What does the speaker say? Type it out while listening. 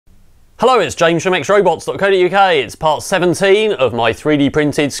Hello, it's James from XRobots.co.uk. It's part 17 of my 3D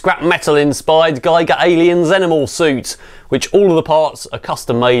printed scrap metal inspired Giger Alien Xenomorph suit, which all of the parts are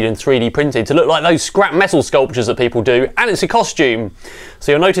custom made and 3D printed to look like those scrap metal sculptures that people do, and it's a costume.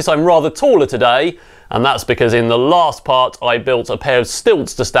 So you'll notice I'm rather taller today, and that's because in the last part I built a pair of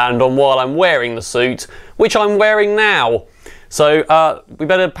stilts to stand on while I'm wearing the suit, which I'm wearing now. So we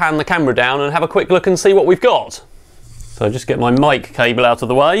better pan the camera down and have a quick look and see what we've got. So just get my mic cable out of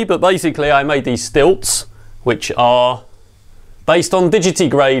the way, but basically I made these stilts, which are based on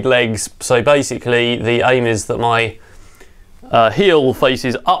Digitigrade legs. So basically the aim is that my heel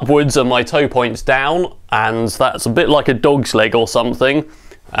faces upwards and my toe points down, and that's a bit like a dog's leg or something,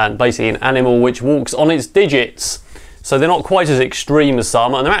 and basically an animal which walks on its digits. So they're not quite as extreme as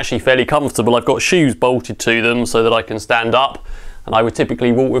some, and they're actually fairly comfortable. I've got shoes bolted to them so that I can stand up, and I would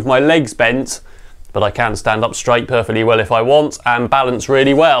typically walk with my legs bent, but I can stand up straight perfectly well if I want and balance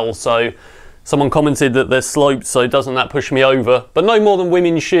really well. So someone commented that they're sloped, so doesn't that push me over? But no more than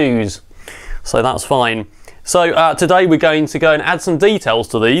women's shoes, so that's fine. So today we're going to go and add some details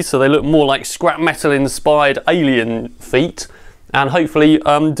to these so they look more like scrap metal inspired alien feet, and hopefully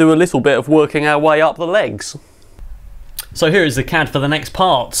do a little bit of working our way up the legs. So here is the CAD for the next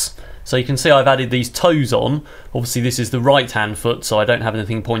parts. So you can see I've added these toes on. Obviously this is the right hand foot, so I don't have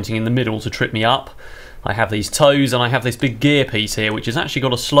anything pointing in the middle to trip me up. I have these toes, and I have this big gear piece here which has actually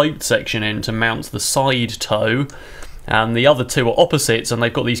got a sloped section in to mount the side toe, and the other two are opposites and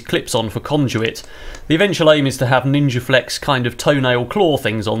they've got these clips on for conduit. The eventual aim is to have Ninjaflex kind of toenail claw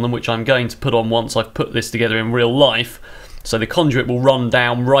things on them, which I'm going to put on once I've put this together in real life. So the conduit will run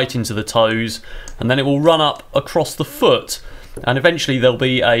down right into the toes, and then it will run up across the foot. And eventually there'll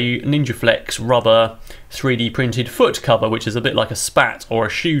be a Ninjaflex rubber 3D printed foot cover, which is a bit like a spat or a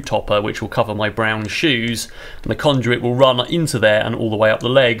shoe topper, which will cover my brown shoes, and the conduit will run into there and all the way up the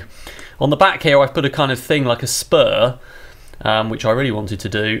leg. On the back here I've put a kind of thing like a spur, which I really wanted to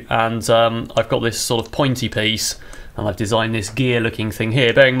do, and I've got this sort of pointy piece, and I've designed this gear looking thing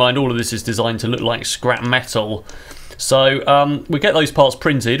here. Bearing in mind all of this is designed to look like scrap metal. So we get those parts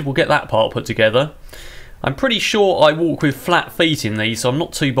printed, we'll get that part put together. I'm pretty sure I walk with flat feet in these, so I'm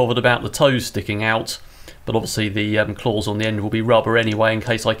not too bothered about the toes sticking out, but obviously the claws on the end will be rubber anyway in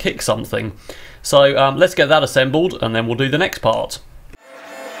case I kick something. So let's get that assembled and then we'll do the next part.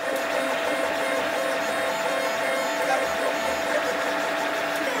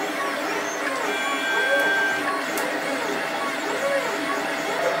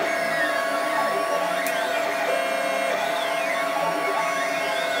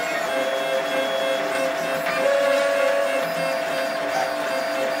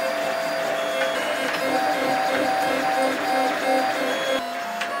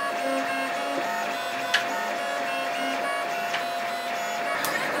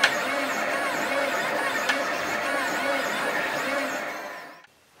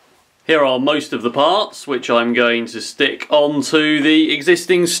 Here are most of the parts which I'm going to stick onto the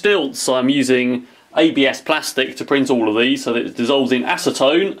existing stilts. I'm using ABS plastic to print all of these so that it dissolves in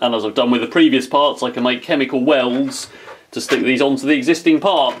acetone, and as I've done with the previous parts I can make chemical welds to stick these onto the existing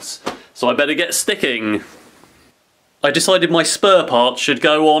parts. So I better get sticking. I decided my spur parts should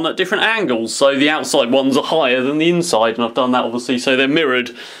go on at different angles, so the outside ones are higher than the inside, and I've done that obviously so they're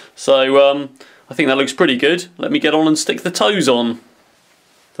mirrored. So I think that looks pretty good. Let me get on and stick the toes on.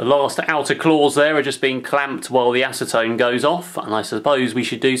 The last outer claws there are just being clamped while the acetone goes off, and I suppose we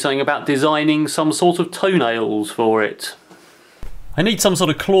should do something about designing some sort of toenails for it. I need some sort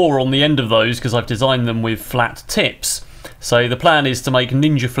of claw on the end of those because I've designed them with flat tips. So the plan is to make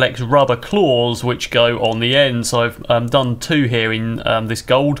Ninjaflex rubber claws which go on the end. So I've done two here in this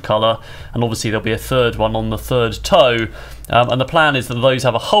gold colour, and obviously there'll be a third one on the third toe. And the plan is that those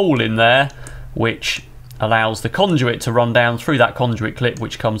have a hole in there which allows the conduit to run down through that conduit clip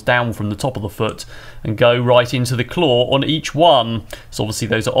which comes down from the top of the foot and go right into the claw on each one. So obviously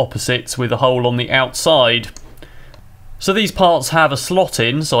those are opposites with a hole on the outside. So these parts have a slot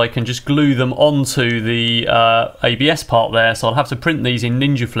in, so I can just glue them onto the ABS part there. So I'll have to print these in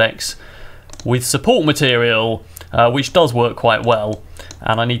Ninjaflex with support material, which does work quite well,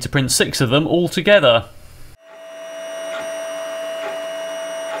 and I need to print 6 of them all together.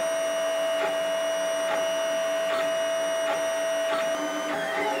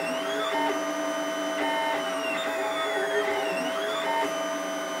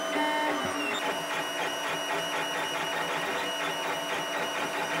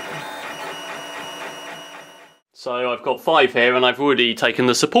 So I've got 5 here, and I've already taken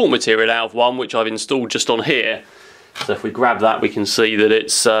the support material out of one which I've installed just on here. So if we grab that, we can see that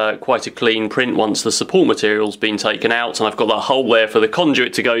it's quite a clean print once the support material's been taken out, and I've got that hole there for the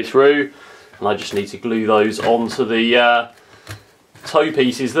conduit to go through, and I just need to glue those onto the toe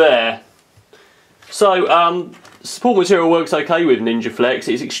pieces there. So support material works okay with Ninjaflex.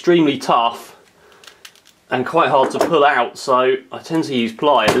 It's extremely tough and quite hard to pull out, so I tend to use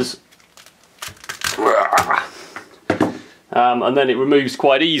pliers. And then it removes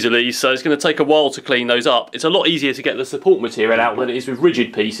quite easily, so it's going to take a while to clean those up. It's a lot easier to get the support material out than it is with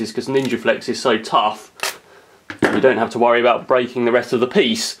rigid pieces, because Ninjaflex is so tough you don't have to worry about breaking the rest of the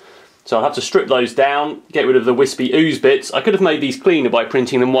piece. So I'll have to strip those down, get rid of the wispy ooze bits. I could have made these cleaner by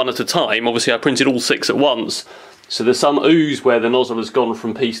printing them one at a time. Obviously I printed all 6 at once, so there's some ooze where the nozzle has gone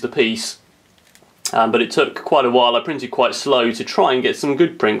from piece to piece. But it took quite a while. I printed quite slow to try and get some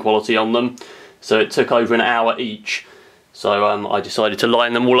good print quality on them, so it took over an hour each. So I decided to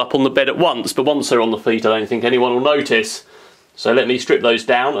line them all up on the bed at once, but once they're on the feet I don't think anyone will notice. So let me strip those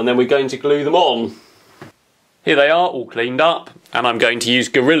down and then we're going to glue them on. Here they are, all cleaned up, and I'm going to use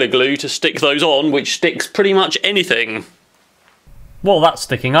Gorilla Glue to stick those on, which sticks pretty much anything. While that's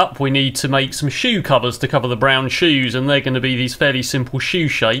sticking up, we need to make some shoe covers to cover the brown shoes, and they're going to be these fairly simple shoe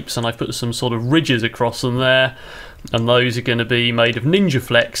shapes, and I've put some sort of ridges across them there, and those are going to be made of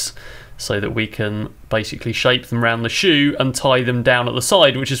Ninjaflex, so that we can basically shape them around the shoe and tie them down at the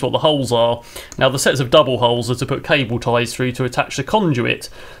side, which is what the holes are. Now the sets of double holes are to put cable ties through to attach the conduit.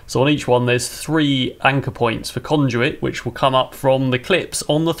 So on each one there's 3 anchor points for conduit, which will come up from the clips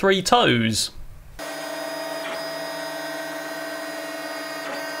on the 3 toes.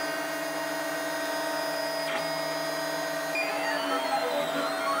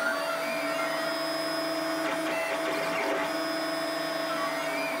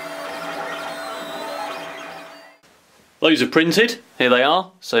 Those are printed, here they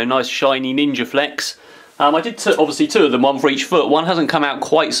are, so nice shiny Ninjaflex. I did obviously 2 of them, one for each foot. One hasn't come out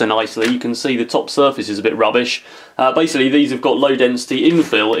quite so nicely, you can see the top surface is a bit rubbish. Basically these have got low density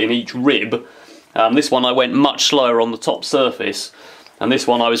infill in each rib. This one I went much slower on the top surface, and this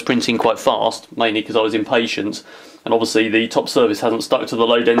one I was printing quite fast, mainly because I was impatient. And obviously the top surface hasn't stuck to the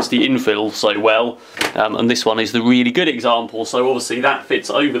low density infill so well, and this one is the really good example. So obviously that fits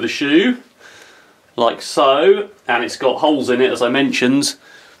over the shoe, like so, and it's got holes in it as I mentioned,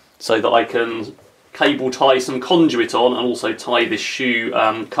 so that I can cable tie some conduit on and also tie this shoe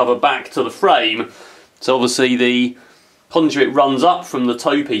cover back to the frame. So obviously the conduit runs up from the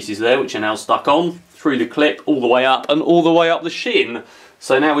toe pieces there, which are now stuck on, through the clip, all the way up and all the way up the shin.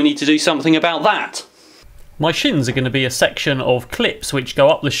 So now we need to do something about that. My shins are going to be a section of clips which go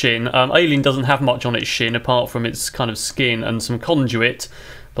up the shin. Alien doesn't have much on its shin apart from its kind of skin and some conduit,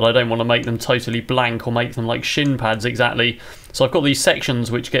 but I don't want to make them totally blank or make them like shin pads exactly. So I've got these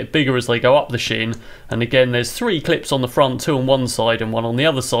sections which get bigger as they go up the shin, and again there's 3 clips on the front, 2 on one side and 1 on the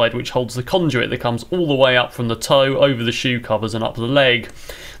other side, which holds the conduit that comes all the way up from the toe, over the shoe covers and up the leg.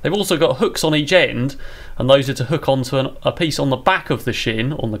 They've also got hooks on each end, and those are to hook onto a piece on the back of the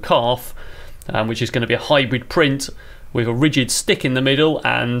shin, on the calf, which is going to be a hybrid print with a rigid stick in the middle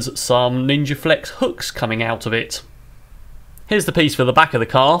and some Ninjaflex hooks coming out of it. Here's the piece for the back of the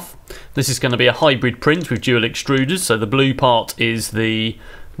calf. This is going to be a hybrid print with dual extruders, so the blue part is the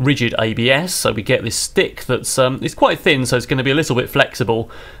rigid ABS, so we get this stick that's it's quite thin, so it's going to be a little bit flexible,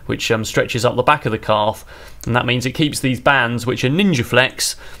 which stretches up the back of the calf, and that means it keeps these bands, which are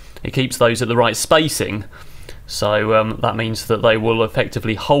Ninjaflex, it keeps those at the right spacing. So that means that they will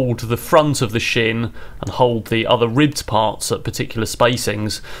effectively hold the front of the shin and hold the other ribbed parts at particular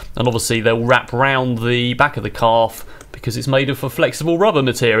spacings, and obviously they'll wrap round the back of the calf because it's made of a flexible rubber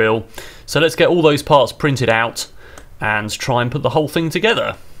material. So let's get all those parts printed out and try and put the whole thing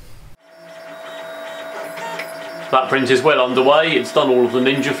together. That print is well underway, it's done all of the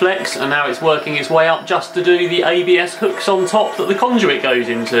Ninjaflex, and now it's working its way up just to do the ABS hooks on top that the conduit goes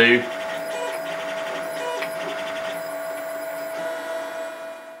into.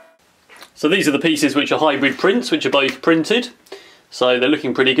 So these are the pieces which are hybrid prints, which are both printed. So they're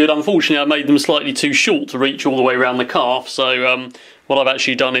looking pretty good. Unfortunately I made them slightly too short to reach all the way around the calf, so what I've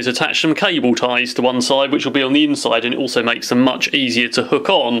actually done is attach some cable ties to one side, which will be on the inside, and it also makes them much easier to hook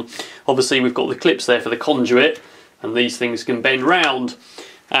on. Obviously we've got the clips there for the conduit, and these things can bend round,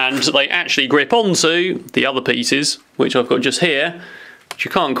 and they actually grip onto the other pieces, which I've got just here, which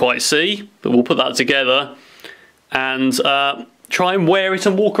you can't quite see, but we'll put that together and try and wear it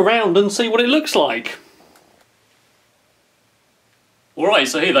and walk around and see what it looks like. Alright,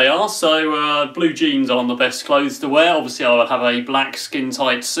 so here they are. So blue jeans aren't the best clothes to wear. Obviously I will have a black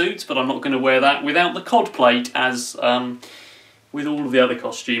skin-tight suit, but I'm not going to wear that without the cod plate, as with all of the other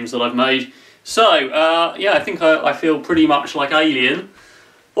costumes that I've made. So, yeah, I think I feel pretty much like Alien.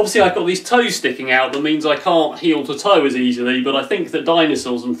 Obviously I've got these toes sticking out, that means I can't heel to toe as easily, but I think that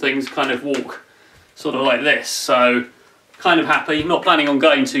dinosaurs and things kind of walk sort of like this, so kind of happy, not planning on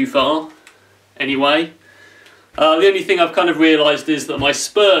going too far anyway. The only thing I've kind of realised is that my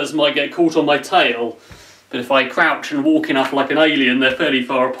spurs might get caught on my tail, but if I crouch and walk enough like an alien, they're fairly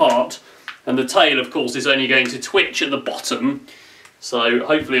far apart, and the tail of course is only going to twitch at the bottom, so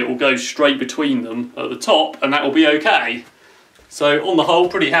hopefully it will go straight between them at the top and that will be okay. So on the whole,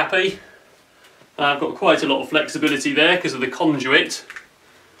 pretty happy. I've got quite a lot of flexibility there because of the conduit.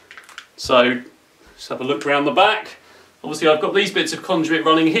 So let's have a look around the back. Obviously I've got these bits of conduit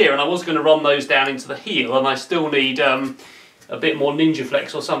running here, and I was going to run those down into the heel, and I still need a bit more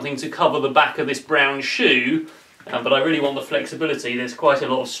Ninjaflex or something to cover the back of this brown shoe, but I really want the flexibility. There's quite a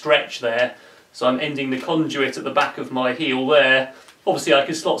lot of stretch there, so I'm ending the conduit at the back of my heel there. Obviously I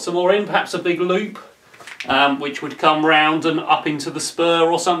could slot some more in, perhaps a big loop, which would come round and up into the spur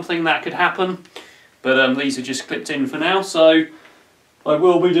or something. That could happen, but these are just clipped in for now, so I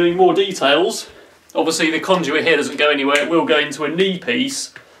will be doing more details. Obviously the conduit here doesn't go anywhere, it will go into a knee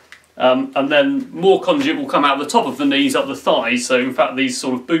piece, and then more conduit will come out the top of the knees up the thighs, so in fact these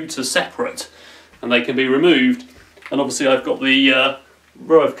sort of boots are separate and they can be removed. And obviously I've got the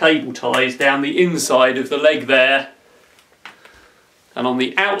row of cable ties down the inside of the leg there, and on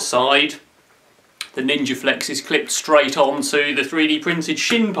the outside the Ninjaflex is clipped straight onto the 3D printed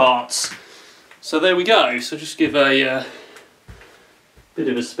shin parts. So there we go, so just give a bit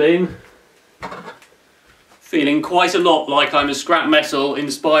of a spin. Feeling quite a lot like I'm a scrap metal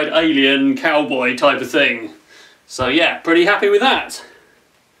inspired alien cowboy type of thing. So yeah, pretty happy with that.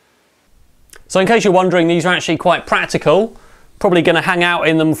 So in case you're wondering, these are actually quite practical. Probably going to hang out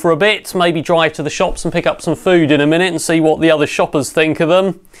in them for a bit, maybe drive to the shops and pick up some food in a minute and see what the other shoppers think of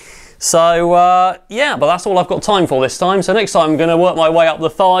them. So yeah, but that's all I've got time for this time. So next time I'm going to work my way up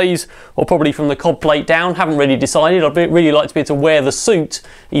the thighs, or probably from the cod plate down. Haven't really decided. I'd really like to be able to wear the suit,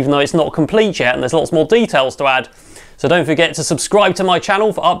 even though it's not complete yet and there's lots more details to add. So don't forget to subscribe to my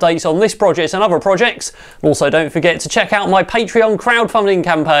channel for updates on this project and other projects. Also don't forget to check out my Patreon crowdfunding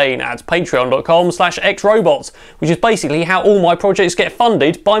campaign at patreon.com/XRobots, which is basically how all my projects get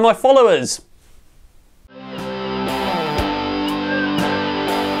funded by my followers.